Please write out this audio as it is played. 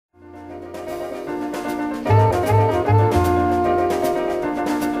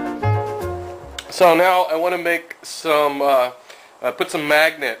So now I want to make some, put some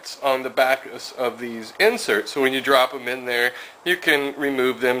magnets on the back of these inserts, so when you drop them in there, you can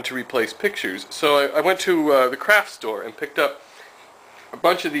remove them to replace pictures. So I went to the craft store and picked up a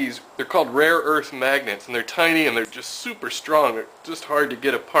bunch of these. They're called rare earth magnets, and they're tiny and they're just super strong. They're just hard to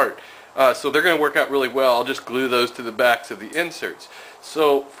get apart. So they're going to work out really well. I'll just glue those to the backs of the inserts.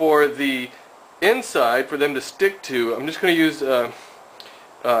 So for the inside, for them to stick to, I'm just going to use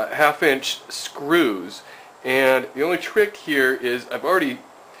half-inch screws, and the only trick here is I've already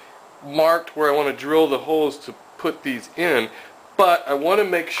marked where I want to drill the holes to put these in, but I want to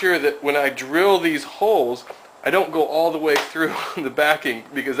make sure that when I drill these holes I don't go all the way through the backing,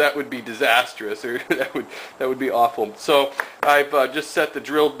 because that would be disastrous, or that would be awful. So I've just set the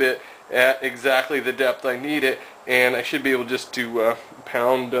drill bit at exactly the depth I need it, and I should be able just to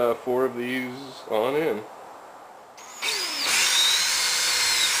pound 4 of these on in.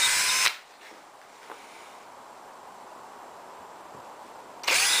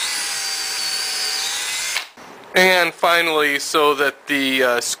 And finally, so that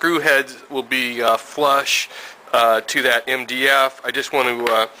the screw heads will be flush to that MDF, I just want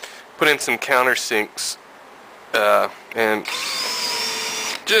to put in some countersinks and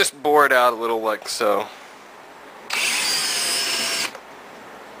just bore it out a little like so.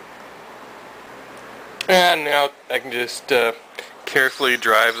 And now I can just carefully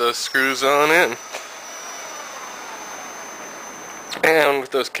drive those screws on in. And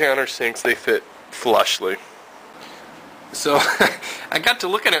with those countersinks, they fit flushly. So I got to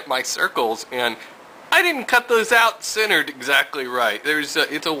looking at my circles, and I didn't cut those out centered exactly right. There's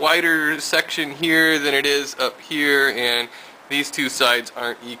it's a wider section here than it is up here, and these two sides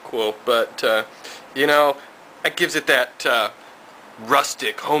aren't equal. But you know, that gives it that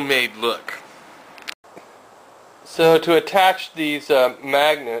rustic, homemade look. So to attach these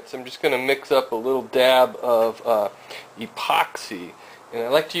magnets, I'm just going to mix up a little dab of epoxy, and I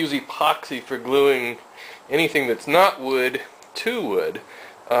like to use epoxy for gluing anything that's not wood to wood.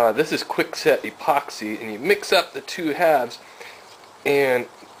 This is quick-set epoxy, and you mix up the two halves and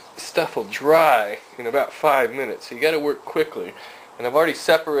stuff will dry in about 5 minutes, so you got to work quickly. And I've already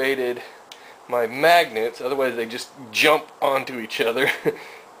separated my magnets, otherwise they just jump onto each other.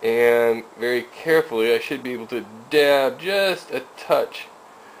 And very carefully I should be able to dab just a touch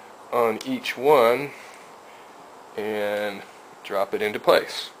on each one and drop it into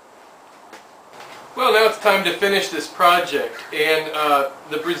place. Well, now it's time to finish this project, and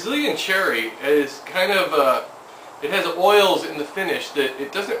the Brazilian cherry is kind of, it has oils in the finish that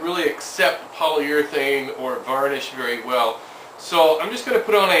it doesn't really accept polyurethane or varnish very well. So I'm just going to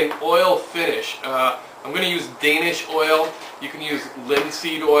put on an oil finish. I'm going to use Danish oil. You can use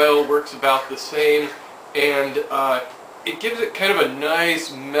linseed oil, works about the same, and it gives it kind of a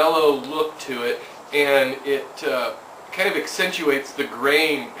nice mellow look to it, and it kind of accentuates the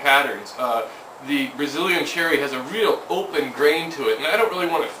grain patterns. The Brazilian cherry has a real open grain to it, and I don't really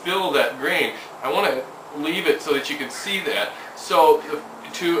want to fill that grain. I want to leave it so that you can see that. So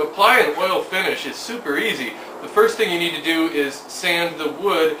to apply an oil finish is super easy. The first thing you need to do is sand the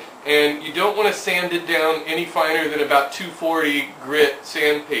wood, and you don't want to sand it down any finer than about 240 grit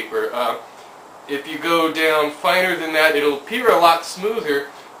sandpaper. If you go down finer than that, it'll appear a lot smoother,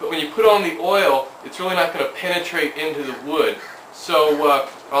 but when you put on the oil, it's really not going to penetrate into the wood. So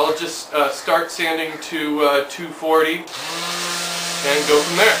I'll just start sanding to 240 and go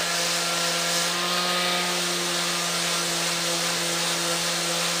from there.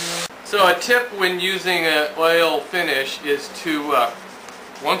 So a tip when using an oil finish is to,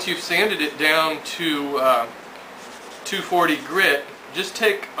 once you've sanded it down to 240 grit, just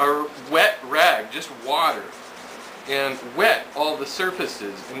take a wet rag, just water, and wet all the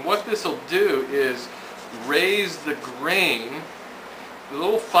surfaces. And what this will do is raise the grain. The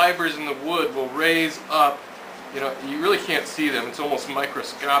little fibers in the wood will raise up. You know, you really can't see them. It's almost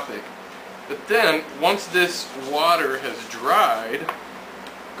microscopic. But then, once this water has dried,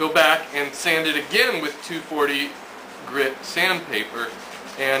 go back and sand it again with 240 grit sandpaper,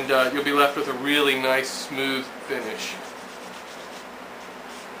 and you'll be left with a really nice smooth finish.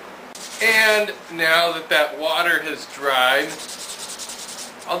 And now that that water has dried,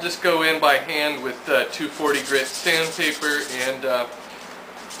 I'll just go in by hand with 240 grit sandpaper and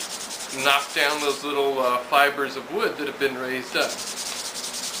knock down those little fibers of wood that have been raised up.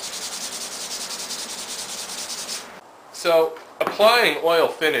 So applying oil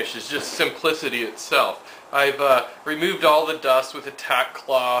finish is just simplicity itself. I've removed all the dust with a tack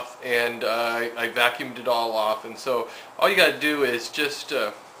cloth, and I vacuumed it all off, and so all you got to do is just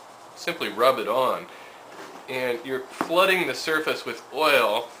simply rub it on, and you're flooding the surface with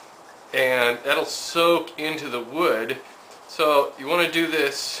oil and that'll soak into the wood. So you want to do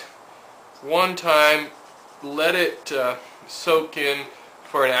this one time, let it soak in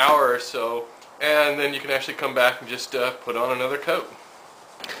for an hour or so, and then you can actually come back and just put on another coat.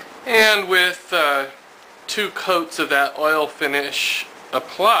 And with 2 coats of that oil finish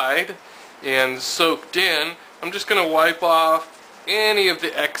applied and soaked in, I'm just going to wipe off any of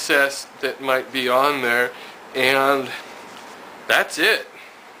the excess that might be on there, and that's it.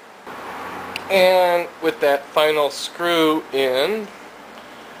 And with that final screw in,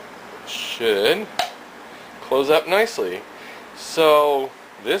 it should close up nicely. So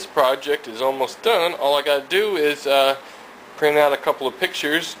this project is almost done. All I got to do is print out a couple of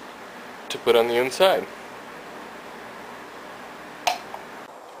pictures to put on the inside.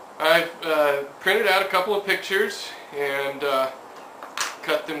 I've printed out a couple of pictures and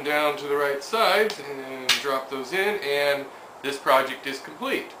cut them down to the right size and drop those in, and this project is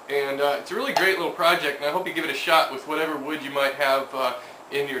complete. And it's a really great little project, and I hope you give it a shot with whatever wood you might have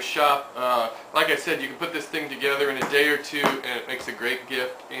in your shop. Like I said, you can put this thing together in a day or two and it makes a great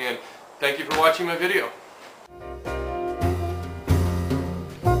gift. And thank you for watching my video.